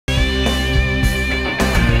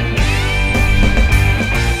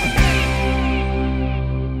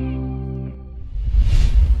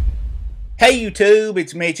Hey YouTube,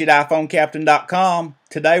 it's Mitch at iPhoneCaptain.com.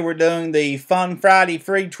 Today we're doing the Fun Friday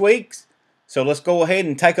free tweaks. So let's go ahead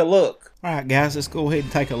and take a look. Alright guys, let's go ahead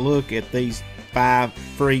and take a look at these 5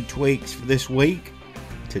 free tweaks for this week.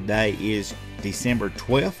 Today is December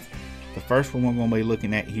 12th. The first one we're going to be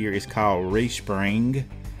looking at here is called Respring.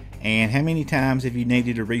 And how many times have you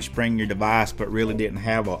needed to respring your device but really didn't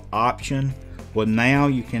have an option? Well, now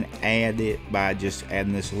you can add it by just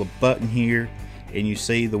adding this little button here. And you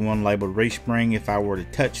see the one labeled Respring. If I were to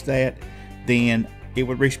touch that, then it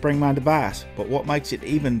would respring my device. But what makes it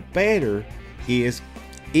even better is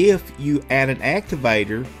if you add an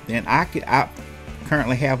activator, then I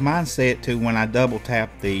currently have mine set to when I double tap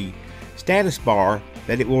the status bar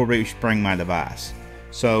that it will respring my device.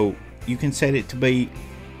 So you can set it to be,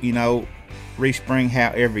 respring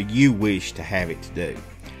however you wish to have it to do.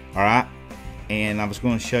 Alright? And I was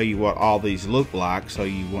going to show you what all these look like so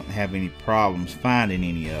you wouldn't have any problems finding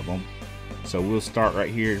any of them. So we'll start right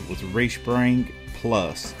here with Respring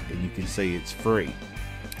Plus, and you can see it's free.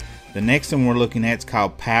 The next one we're looking at is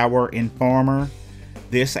called Power Informer.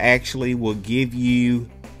 This actually will give you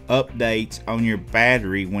updates on your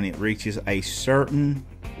battery. When it reaches a certain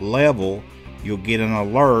level, you'll get an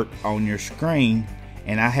alert on your screen,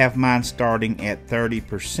 and I have mine starting at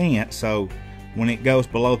 30%. So when it goes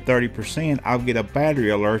below 30%, I'll get a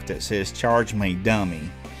battery alert that says charge me dummy.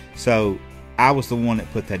 So I was the one that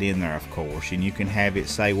put that in there, of course, and you can have it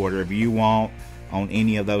say whatever you want on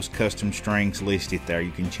any of those custom strings listed there.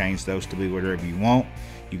 You can change those to be whatever you want.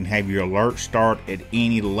 You can have your alert start at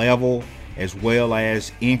any level as well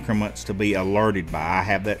as increments to be alerted by. I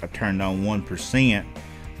have that turned on 1%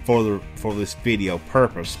 for this video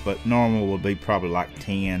purpose, but normal would be probably like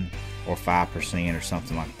 10 or 5% or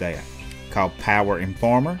something like that. Called Power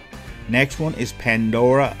Informer. Next one is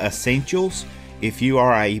Pandora Essentials. If you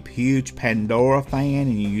are a huge Pandora fan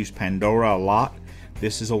and you use Pandora a lot,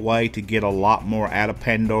 this is a way to get a lot more out of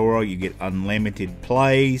Pandora. You get unlimited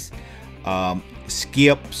plays,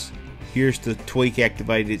 skips. Here's the tweak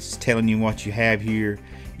activated. It's telling you what you have here.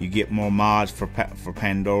 You get more mods for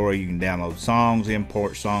Pandora. You can download songs,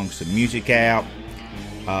 import songs to music app,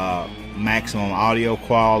 maximum audio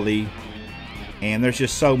quality. And there's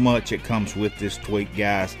just so much that comes with this tweak,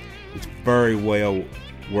 guys. It's very well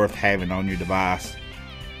worth having on your device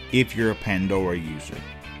if you're a Pandora user.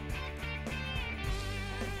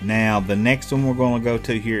 Now, the next one we're going to go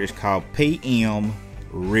to here is called PM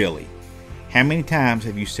Really. How many times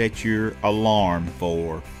have you set your alarm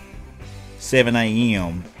for 7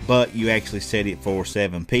 a.m. but you actually set it for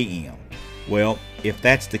 7 p.m.? Well, if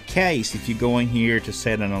that's the case, if you go in here to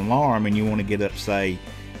set an alarm and you want to get up, say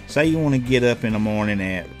you want to get up in the morning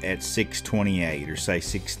at 6:28 or say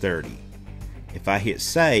 6:30. If I hit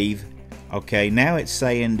save, okay, now it's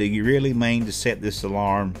saying, do you really mean to set this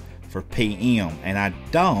alarm for PM? And I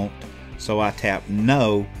don't, so I tap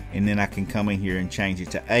no, and then I can come in here and change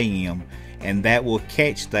it to AM, and that will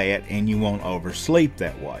catch that and you won't oversleep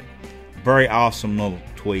that way. Very awesome little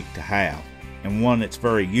tweak to have, and one that's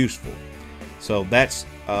very useful. So that's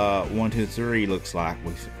 1, 2, 3 looks like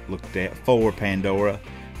we've looked at 4 Pandora.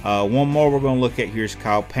 One more we're going to look at here is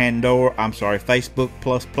called Facebook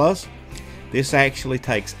Plus. This actually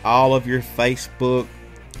takes all of your Facebook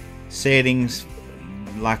settings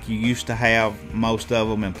like you used to have, most of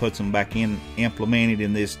them, and puts them back in, implemented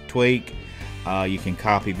in this tweak. You can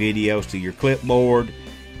copy videos to your clipboard,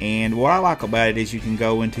 and what I like about it is you can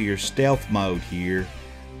go into your stealth mode here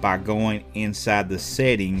by going inside the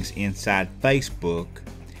settings inside Facebook.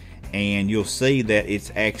 And you'll see that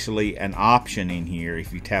it's actually an option in here.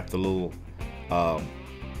 If you tap the little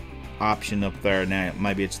option up there, now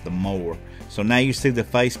maybe it's the more. So now you see the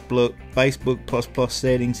Facebook Plus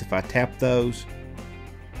settings. If I tap those,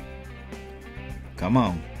 come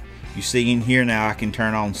on. You see in here now I can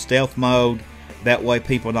turn on stealth mode. That way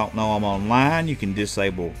people don't know I'm online. You can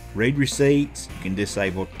disable read receipts. You can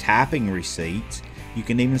disable typing receipts. You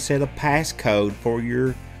can even set a passcode for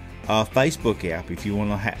your Facebook app if you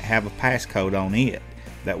want to have a passcode on it.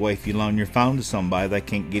 That way if you loan your phone to somebody, they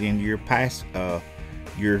can't get into your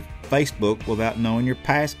Facebook without knowing your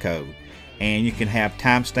passcode. And you can have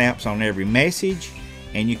timestamps on every message,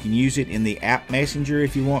 and you can use it in the app messenger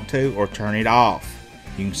if you want to, or turn it off.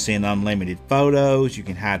 You can send unlimited photos, you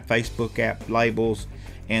can hide Facebook app labels,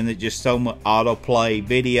 and there's just so much autoplay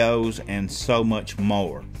videos and so much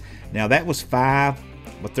more. Now that was 5.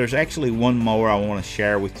 But there's actually one more I want to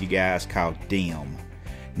share with you guys called Dim.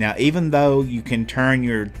 Now, even though you can turn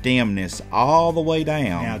your dimness all the way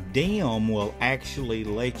down, now Dim will actually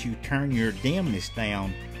let you turn your dimness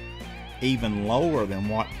down even lower than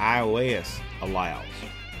what iOS allows.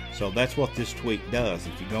 So that's what this tweak does.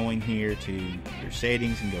 If you go in here to your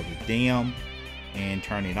settings and go to dim and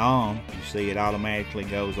turn it on, you see it automatically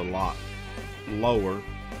goes a lot lower,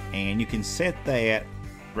 and you can set that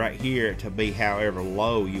right here to be however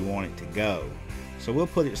low you want it to go. So we'll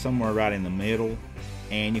put it somewhere right in the middle,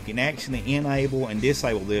 and you can actually enable and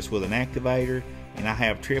disable this with an activator. And I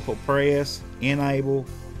have triple press, enable,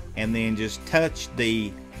 and then just touch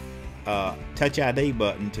the touch ID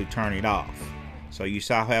button to turn it off. So you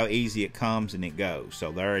saw how easy it comes and it goes.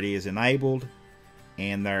 So there it is enabled,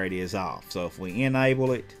 and there it is off. So if we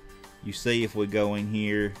enable it, you see if we go in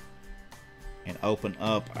here and open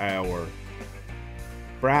up our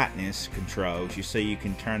brightness controls, you see you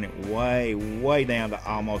can turn it way down to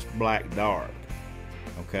almost black dark.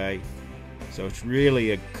 Okay, so it's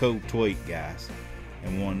really a cool tweak, guys,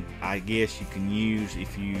 and one I guess you can use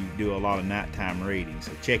if you do a lot of nighttime reading.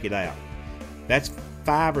 So check it out. That's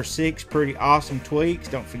 5 or 6 pretty awesome tweaks.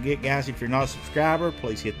 Don't forget, guys, if you're not a subscriber,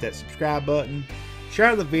 please hit that subscribe button,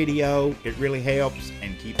 share the video, it really helps,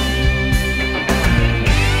 and keep